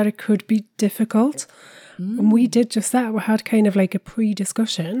preempted that it could be difficult. And we did just that. We had kind of like a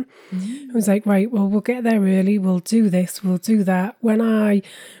pre-discussion. It was like, right, well, we'll get there early. We'll do this. We'll do that. When I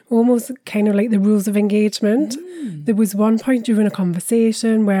almost kind of like the rules of engagement, there was one point during a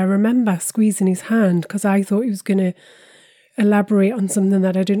conversation where I remember squeezing his hand because I thought he was going to elaborate on something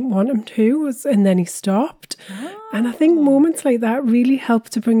that I didn't want him to. And then he stopped. And I think moments like that really help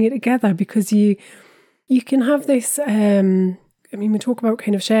to bring it together because you can have this... we talk about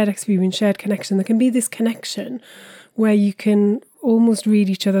kind of shared experience, shared connection. There can be this connection where you can almost read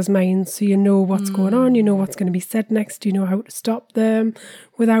each other's minds so you know what's going on, you know what's going to be said next, you know how to stop them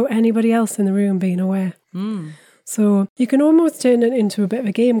without anybody else in the room being aware. So you can almost turn it into a bit of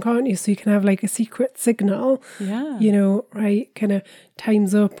a game, can't you? So you can have like a secret signal, right, kind of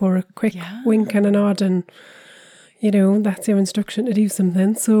time's up or a quick wink and a nod and, that's your instruction to do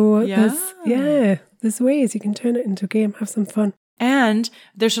something. So there's ways you can turn it into a game, have some fun. And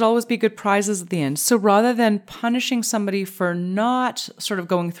there should always be good prizes at the end. So rather than punishing somebody for not sort of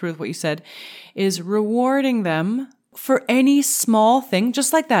going through with what you said, is rewarding them for any small thing,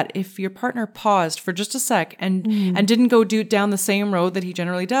 just like that. If your partner paused for just a sec and didn't go down the same road that he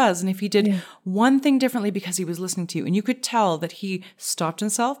generally does, and if he did one thing differently because he was listening to you, and you could tell that he stopped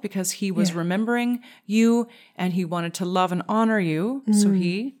himself because he was remembering you and he wanted to love and honor you, so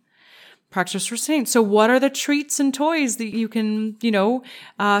he practice restraint. So what are the treats and toys that you can,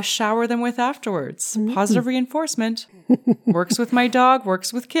 shower them with afterwards? Positive reinforcement. Works with my dog,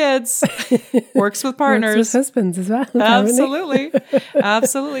 works with kids, works with partners. Works with husbands as well. Absolutely.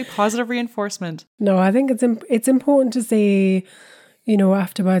 Absolutely. Positive reinforcement. No, I think it's important to say,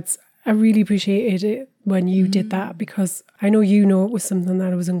 afterwards, I really appreciated it when you did that because I know it was something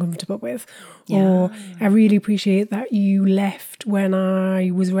that I was uncomfortable with. Or I really appreciate that you left when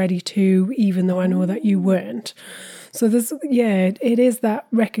I was ready to, even though I know that you weren't. So it is that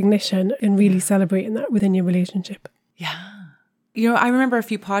recognition and really celebrating that within your relationship. Yeah. I remember a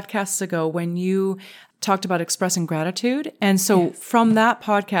few podcasts ago when you talked about expressing gratitude. And so from that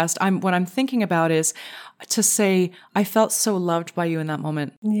podcast, what I'm thinking about is to say, I felt so loved by you in that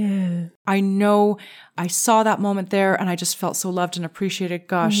moment. Yeah. I know I saw that moment there and I just felt so loved and appreciated.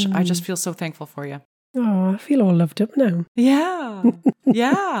 Gosh, I just feel so thankful for you. Oh, I feel all loved up now. Yeah.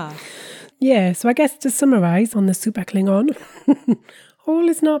 Yeah. Yeah, so I guess to summarise on the Super Klingon, all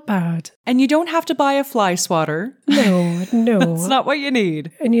is not bad. And you don't have to buy a fly swatter. No. That's not what you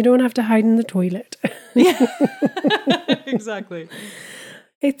need. And you don't have to hide in the toilet. Yeah. Exactly.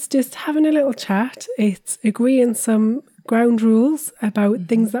 It's just having a little chat. It's agreeing some ground rules about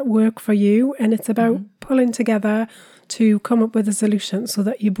things that work for you. And it's about pulling together to come up with a solution so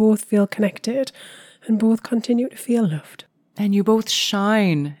that you both feel connected and both continue to feel loved. And you both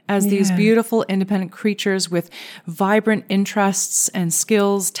shine as these beautiful, independent creatures with vibrant interests and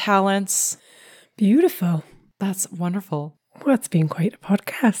skills, talents. Beautiful. That's wonderful. Well, it's been quite a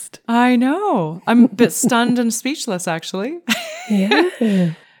podcast. I know. I'm a bit stunned and speechless, actually.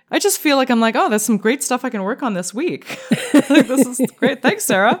 Yeah. I just feel like I'm like, oh, there's some great stuff I can work on this week. Like, this is great. Thanks,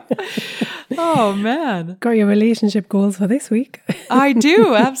 Sarah. Oh, man. Got your relationship goals for this week. I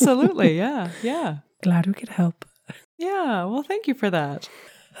do. Absolutely. Yeah. Yeah. Glad we could help. Yeah. Well, thank you for that.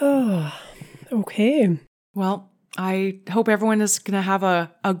 Oh, okay. Well, I hope everyone is going to have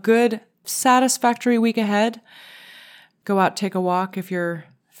a good, satisfactory week ahead. Go out, take a walk if you're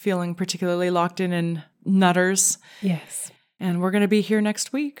feeling particularly locked in nutters. Yes. And we're going to be here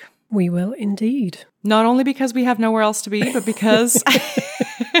next week. We will indeed. Not only because we have nowhere else to be, but because...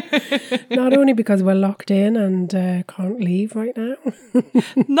 Not only because we're locked in and can't leave right now.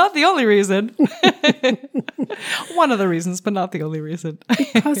 Not the only reason. One of the reasons, but not the only reason.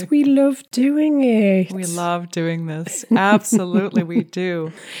 Because we love doing it. We love doing this. Absolutely, we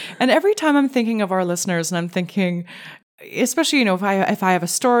do. And every time I'm thinking of our listeners and I'm thinking... Especially, you know, if I have a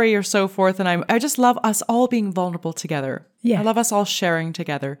story or so forth, and I just love us all being vulnerable together. Yeah. I love us all sharing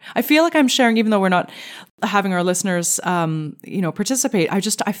together. I feel like I'm sharing, even though we're not having our listeners, participate. I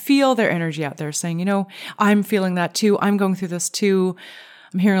feel their energy out there saying, you know, I'm feeling that too. I'm going through this too.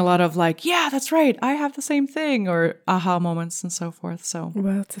 I'm hearing a lot of like, yeah, that's right. I have the same thing, or aha moments and so forth. So,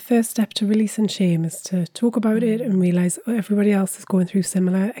 well, it's the first step to releasing shame is to talk about it and realize everybody else is going through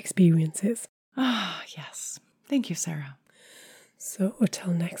similar experiences. Ah, yes. Thank you, Sarah. So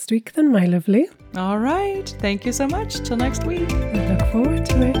till next week then, my lovely. All right. Thank you so much. Till next week. I look forward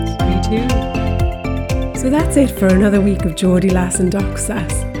to it. Me too. So that's it for another week of Geordie Lass and Doc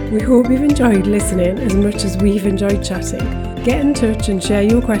Sass. We hope you've enjoyed listening as much as we've enjoyed chatting. Get in touch and share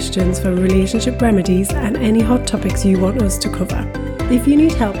your questions for relationship remedies and any hot topics you want us to cover. If you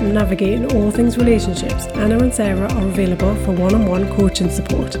need help navigating all things relationships, Anna and Sarah are available for one-on-one coaching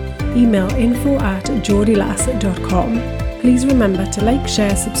support. Email info@geordielass.com. Please remember to like,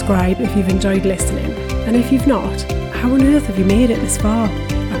 share, subscribe if you've enjoyed listening. And if you've not, how on earth have you made it this far?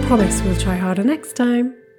 I promise we'll try harder next time.